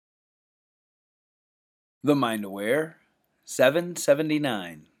The Mind Aware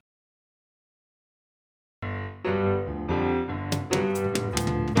 779.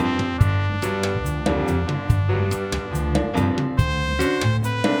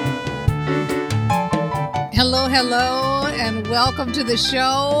 Hello, and welcome to the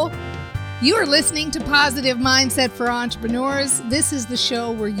show. You are listening to Positive Mindset for Entrepreneurs. This is the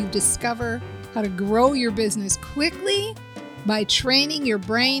show where you discover how to grow your business quickly by training your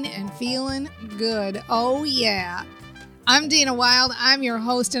brain and feeling good. Oh, yeah. I'm Dana Wilde. I'm your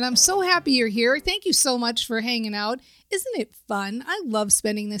host, and I'm so happy you're here. Thank you so much for hanging out. Isn't it fun? I love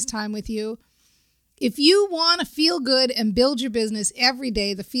spending this time with you. If you want to feel good and build your business every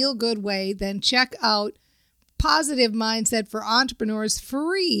day the feel good way, then check out Positive Mindset for Entrepreneurs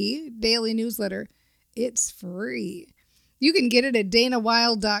free daily newsletter. It's free. You can get it at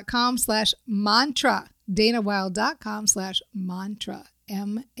danawilde.com/mantra. danawilde.com/mantra.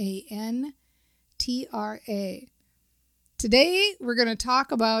 MANTRA. Today, we're going to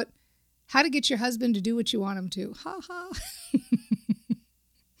talk about how to get your husband to do what you want him to. Ha ha.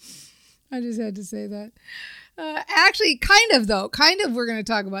 I just had to say that. Actually, kind of, we're going to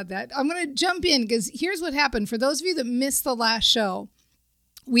talk about that. I'm going to jump in because here's what happened. For those of you that missed the last show,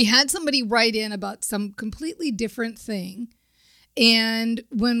 we had somebody write in about some completely different thing. And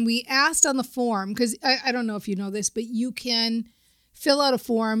when we asked on the form, because I don't know if you know this, but you can fill out a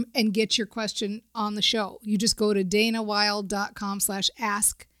form and get your question on the show. You just go to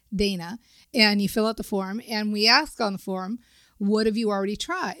danawilde.com/askdana and you fill out the form. And we ask on the form, what have you already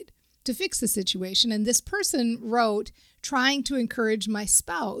tried to fix the situation? And this person wrote, trying to encourage my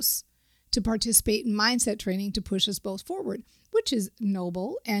spouse to participate in mindset training to push us both forward, which is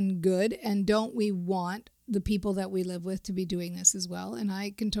noble and good. And don't we want the people that we live with to be doing this as well? And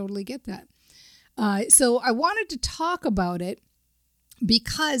I can totally get that. So I wanted to talk about it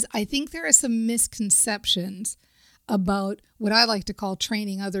because I think there are some misconceptions about what I like to call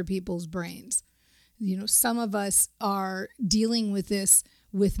training other people's brains. You know, some of us are dealing with this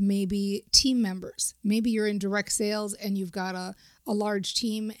with maybe team members. Maybe you're in direct sales and you've got a large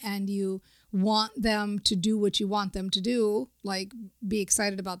team and you want them to do what you want them to do, like be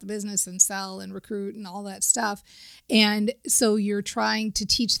excited about the business and sell and recruit and all that stuff. And so you're trying to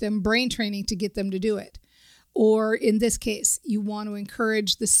teach them brain training to get them to do it. Or in this case, you want to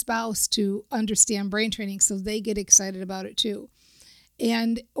encourage the spouse to understand brain training so they get excited about it too.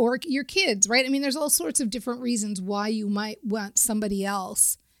 And or your kids, right? I mean, there's all sorts of different reasons why you might want somebody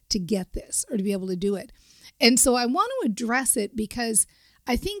else to get this or to be able to do it. And so I want to address it because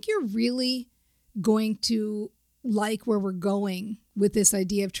I think you're really going to like where we're going with this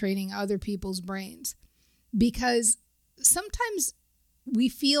idea of training other people's brains. Because sometimes we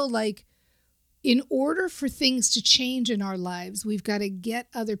feel like in order for things to change in our lives, we've got to get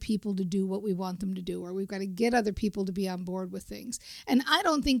other people to do what we want them to do, or we've got to get other people to be on board with things. And I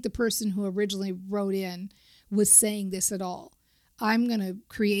don't think the person who originally wrote in was saying this at all. I'm going to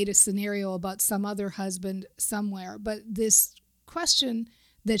create a scenario about some other husband somewhere, but this question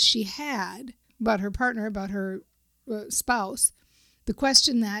that she had about her partner, about her spouse, the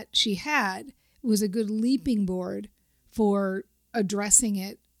question that she had was a good leaping board for addressing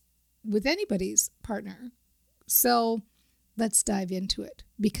it with anybody's partner. So let's dive into it,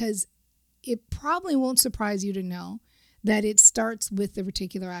 because it probably won't surprise you to know that it starts with the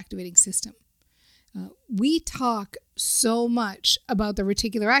reticular activating system. We talk so much about the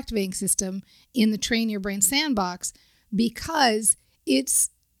reticular activating system in the Train Your Brain Sandbox because it's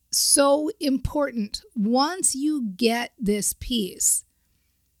so important. Once you get this piece,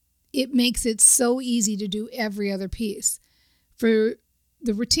 it makes it so easy to do every other piece. For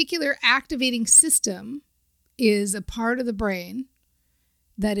the reticular activating system is a part of the brain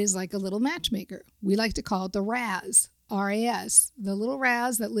that is like a little matchmaker. We like to call it the RAS, R-A-S. The little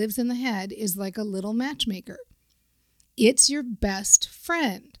RAS that lives in the head is like a little matchmaker. It's your best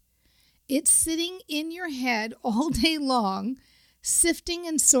friend. It's sitting in your head all day long, sifting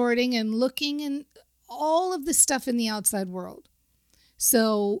and sorting and looking and all of the stuff in the outside world.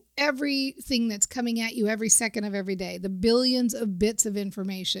 So everything that's coming at you every second of every day, the billions of bits of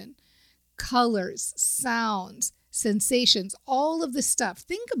information, colors, sounds, sensations, all of the stuff.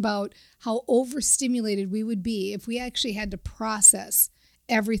 Think about how overstimulated we would be if we actually had to process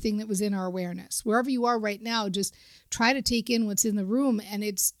everything that was in our awareness. Wherever you are right now, just try to take in what's in the room, and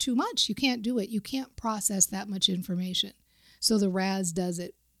it's too much. You can't do it. You can't process that much information. So the RAS does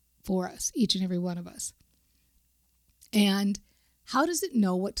it for us, each and every one of us. And how does it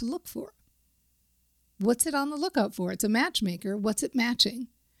know what to look for? What's it on the lookout for? It's a matchmaker. What's it matching?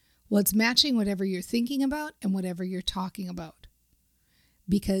 Well, it's matching whatever you're thinking about and whatever you're talking about.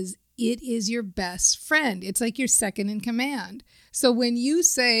 Because it is your best friend. It's like your second in command. So when you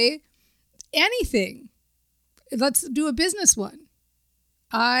say anything, let's do a business one.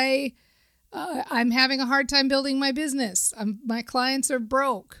 I'm having a hard time building my business. My clients are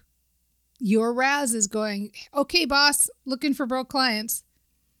broke. Your Raz is going, okay, boss, looking for broke clients.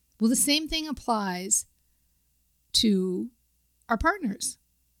 Well, the same thing applies to our partners.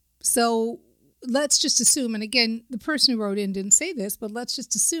 So let's just assume, and again, the person who wrote in didn't say this, but let's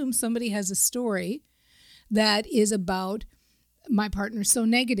just assume somebody has a story that is about my partner's so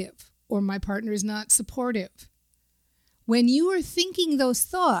negative or my partner is not supportive. When you are thinking those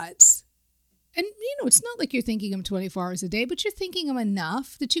thoughts, and it's not like you're thinking them 24 hours a day, but you're thinking them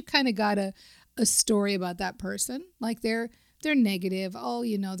enough that you kind of got a story about that person, like they're negative. Oh,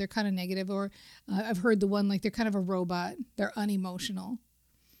 they're kind of negative. Or I've heard the one like they're kind of a robot. They're unemotional.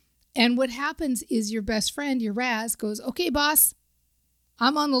 And what happens is your best friend, your Raz, goes, okay, boss,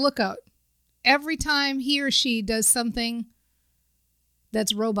 I'm on the lookout. Every time he or she does something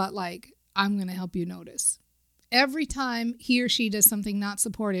that's robot-like, I'm going to help you notice. Every time he or she does something not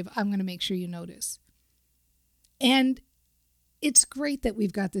supportive, I'm going to make sure you notice. And it's great that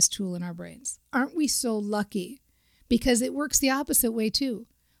we've got this tool in our brains. Aren't we so lucky? Because it works the opposite way too.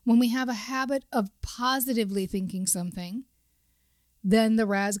 When we have a habit of positively thinking something, then the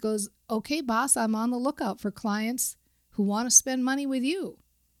Raz goes, okay, boss, I'm on the lookout for clients who want to spend money with you.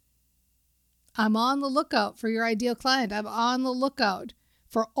 I'm on the lookout for your ideal client. I'm on the lookout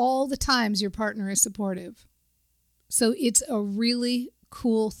for all the times your partner is supportive. So it's a really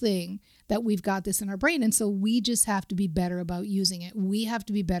cool thing that we've got this in our brain. And so we just have to be better about using it. We have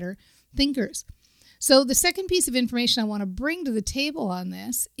to be better thinkers. So the second piece of information I want to bring to the table on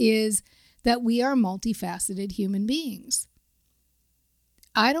this is that we are multifaceted human beings.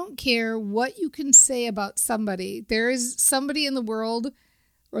 I don't care what you can say about somebody. There is somebody in the world,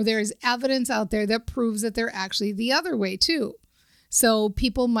 or there is evidence out there that proves that they're actually the other way too. So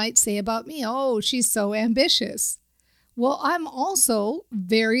people might say about me, oh, she's so ambitious. Well, I'm also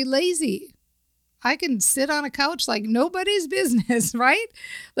very lazy. I can sit on a couch like nobody's business, right?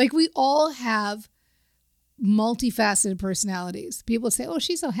 Like we all have multifaceted personalities. People say, oh,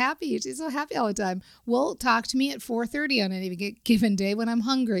 she's so happy. She's so happy all the time. Well, talk to me at 4:30 on any given day when I'm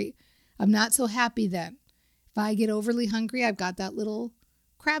hungry. I'm not so happy then. If I get overly hungry, I've got that little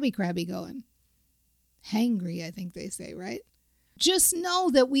crabby going. Hangry, I think they say, right? Just know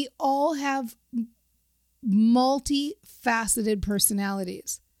that we all have multifaceted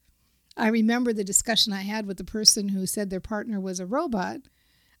personalities. I remember the discussion I had with the person who said their partner was a robot.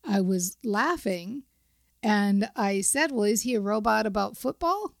 I was laughing and I said, well, is he a robot about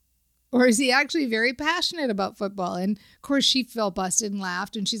football? Or is he actually very passionate about football? And of course she felt busted and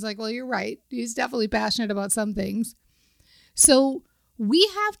laughed and she's like, well, you're right. He's definitely passionate about some things. So we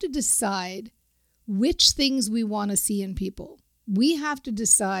have to decide which things we want to see in people. We have to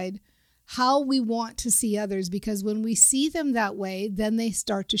decide how we want to see others, because when we see them that way, then they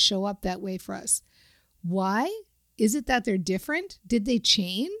start to show up that way for us. Why? Is it that they're different? Did they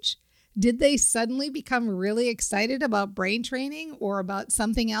change? Did they suddenly become really excited about brain training or about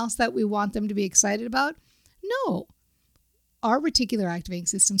something else that we want them to be excited about? No. Our reticular activating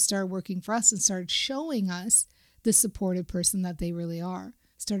system started working for us and started showing us the supportive person that they really are.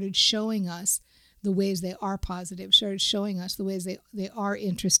 Started showing us the ways they are positive. Started showing us the ways they are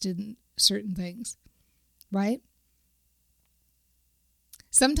interested in certain things, right?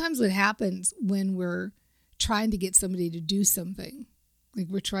 Sometimes what happens when we're trying to get somebody to do something, like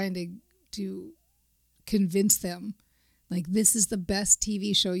we're trying to convince them, like, this is the best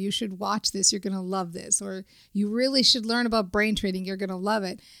TV show, you should watch this, you're going to love this, or you really should learn about brain training, you're going to love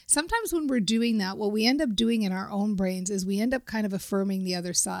it. Sometimes when we're doing that, what we end up doing in our own brains is we end up kind of affirming the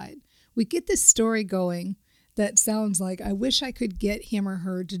other side. We get this story going that sounds like, I wish I could get him or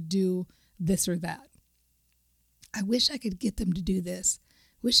her to do this or that. I wish I could get them to do this.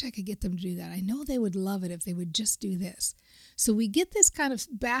 Wish I could get them to do that. I know they would love it if they would just do this. So we get this kind of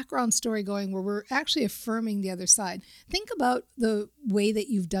background story going where we're actually affirming the other side. Think about the way that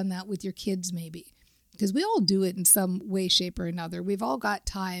you've done that with your kids maybe, because we all do it in some way, shape, or another. We've all got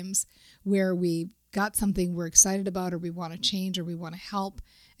times where we got something we're excited about, or we want to change, or we want to help.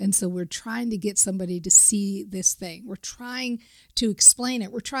 And so we're trying to get somebody to see this thing. We're trying to explain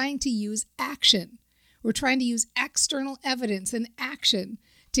it. We're trying to use action. We're trying to use external evidence and action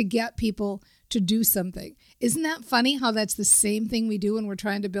to get people to do something. Isn't that funny how that's the same thing we do when we're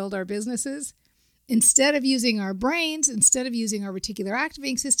trying to build our businesses? Instead of using our brains, instead of using our reticular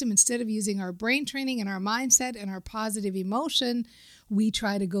activating system, instead of using our brain training and our mindset and our positive emotion, we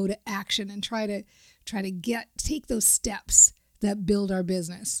try to go to action and try to take those steps that build our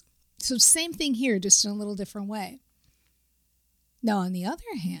business. So same thing here, just in a little different way. Now, on the other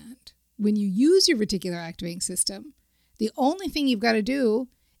hand, when you use your reticular activating system, the only thing you've got to do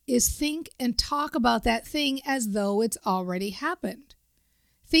is think and talk about that thing as though it's already happened.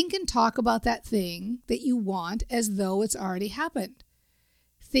 Think and talk about that thing that you want as though it's already happened.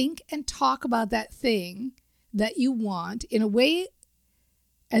 Think and talk about that thing that you want in a way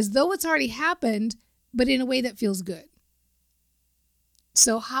as though it's already happened, but in a way that feels good.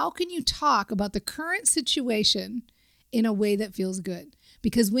 So how can you talk about the current situation in a way that feels good?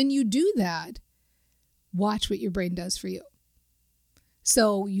 Because when you do that, watch what your brain does for you.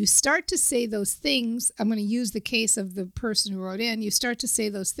 So you start to say those things. I'm going to use the case of the person who wrote in. You start to say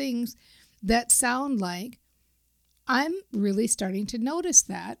those things that sound like, I'm really starting to notice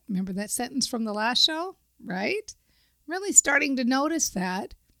that. Remember that sentence from the last show, right? Really starting to notice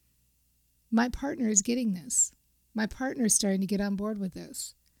that my partner is getting this. My partner is starting to get on board with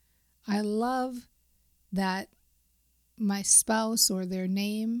this. I love that my spouse or their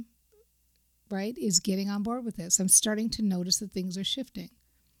name, right, is getting on board with this. I'm starting to notice that things are shifting.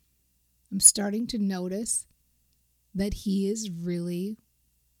 I'm starting to notice that he is really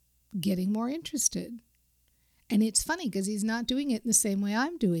getting more interested. And it's funny because he's not doing it in the same way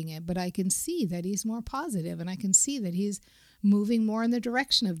I'm doing it, but I can see that he's more positive, and I can see that he's moving more in the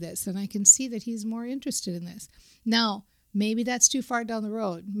direction of this, and I can see that he's more interested in this. Now, maybe that's too far down the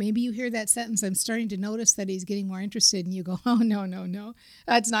road. Maybe you hear that sentence, I'm starting to notice that he's getting more interested, and you go, oh, no,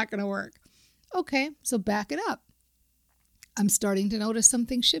 that's not going to work. Okay, so back it up. I'm starting to notice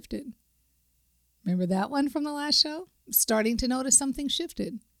something shifted. Remember that one from the last show? Starting to notice something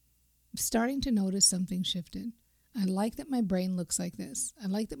shifted. I'm starting to notice something shifted. I like that my brain looks like this. I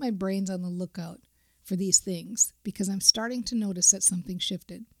like that my brain's on the lookout for these things because I'm starting to notice that something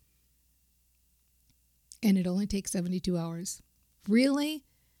shifted. And it only takes 72 hours. Really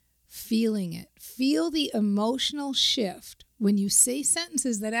feeling it. Feel the emotional shift when you say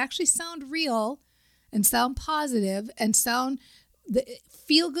sentences that actually sound real and sound positive and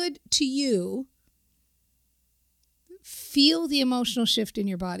feel good to you. Feel the emotional shift in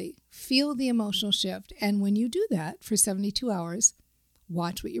your body. Feel the emotional shift. And when you do that for 72 hours,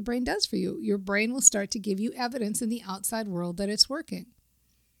 watch what your brain does for you. Your brain will start to give you evidence in the outside world that it's working.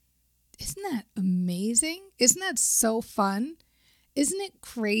 Isn't that amazing? Isn't that so fun? Isn't it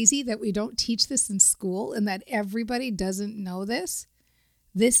crazy that we don't teach this in school and that everybody doesn't know this?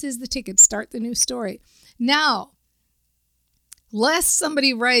 This is the ticket. Start the new story. Now, lest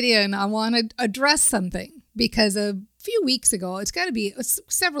somebody write in, I want to address something because a few weeks ago, it's got to be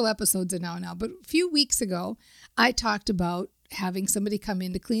several episodes now, but a few weeks ago, I talked about having somebody come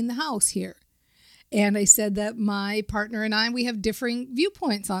in to clean the house here. And I said that my partner and I, we have differing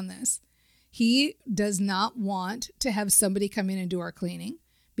viewpoints on this. He does not want to have somebody come in and do our cleaning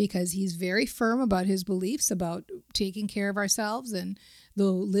because he's very firm about his beliefs about taking care of ourselves and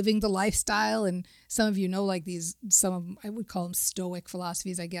living the lifestyle. And some of you know, like I would call them stoic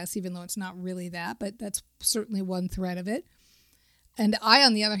philosophies, I guess, even though it's not really that, but that's certainly one thread of it. And I,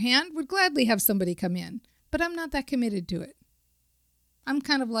 on the other hand, would gladly have somebody come in, but I'm not that committed to it. I'm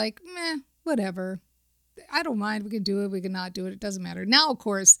kind of like, whatever. I don't mind. We can do it. We can not do it. It doesn't matter. Now, of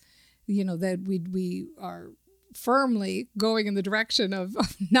course, that we are firmly going in the direction of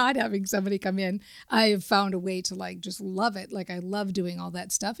not having somebody come in. I have found a way to just love it. I love doing all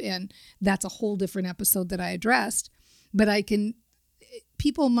that stuff. And that's a whole different episode that I addressed. But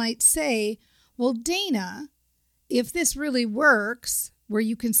people might say, well, Dana, if this really works, where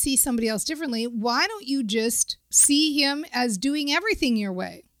you can see somebody else differently, why don't you just see him as doing everything your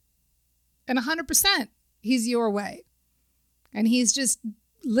way? And 100% he's your way. And he's just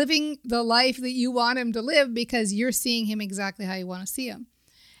living the life that you want him to live because you're seeing him exactly how you want to see him.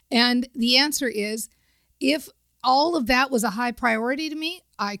 And the answer is, if all of that was a high priority to me,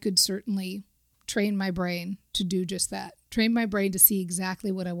 I could certainly train my brain to do just that. Train my brain to see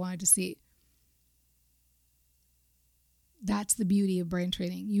exactly what I wanted to see. That's the beauty of brain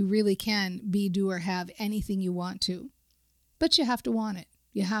training. You really can be, do, or have anything you want to, but you have to want it.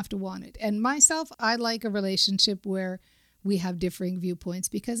 You have to want it. And myself, I like a relationship where we have differing viewpoints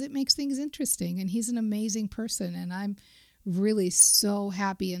because it makes things interesting. And he's an amazing person. And I'm really so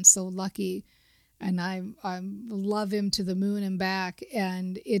happy and so lucky. And I love him to the moon and back.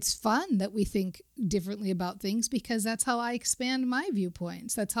 And it's fun that we think differently about things because that's how I expand my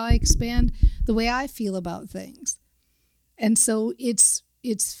viewpoints. That's how I expand the way I feel about things. And so it's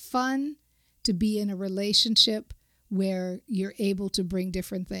fun to be in a relationship where you're able to bring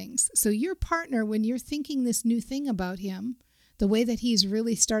different things. So your partner, when you're thinking this new thing about him, the way that he's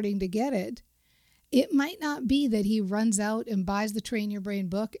really starting to get it, It might not be that he runs out and buys the Train Your Brain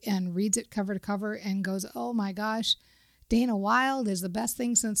book and reads it cover to cover and goes, oh my gosh, Dana Wilde is the best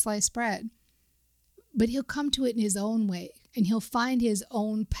thing since sliced bread. But he'll come to it in his own way, and he'll find his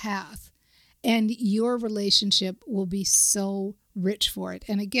own path. And your relationship will be so rich for it.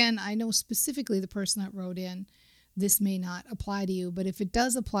 And again, I know specifically the person that wrote in, this may not apply to you, but if it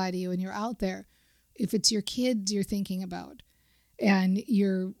does apply to you and you're out there, if it's your kids you're thinking about and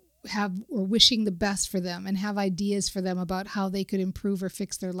you're wishing the best for them and have ideas for them about how they could improve or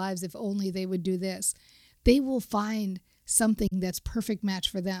fix their lives if only they would do this, they will find something that's perfect match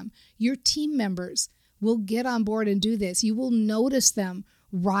for them. Your team members will get on board and do this. You will notice them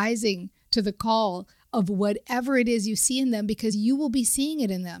rising to the call of whatever it is you see in them because you will be seeing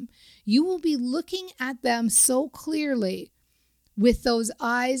it in them. You will be looking at them so clearly with those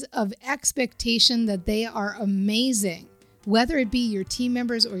eyes of expectation that they are amazing. Whether it be your team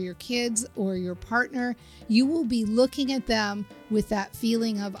members or your kids or your partner, you will be looking at them with that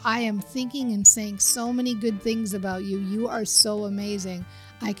feeling of, I am thinking and saying so many good things about you. You are so amazing.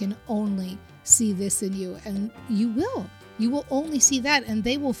 I can only see this in you. And you will. You will only see that, and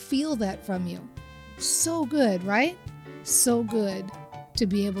they will feel that from you. So good, right? So good to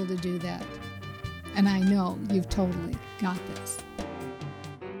be able to do that. And I know you've totally got this.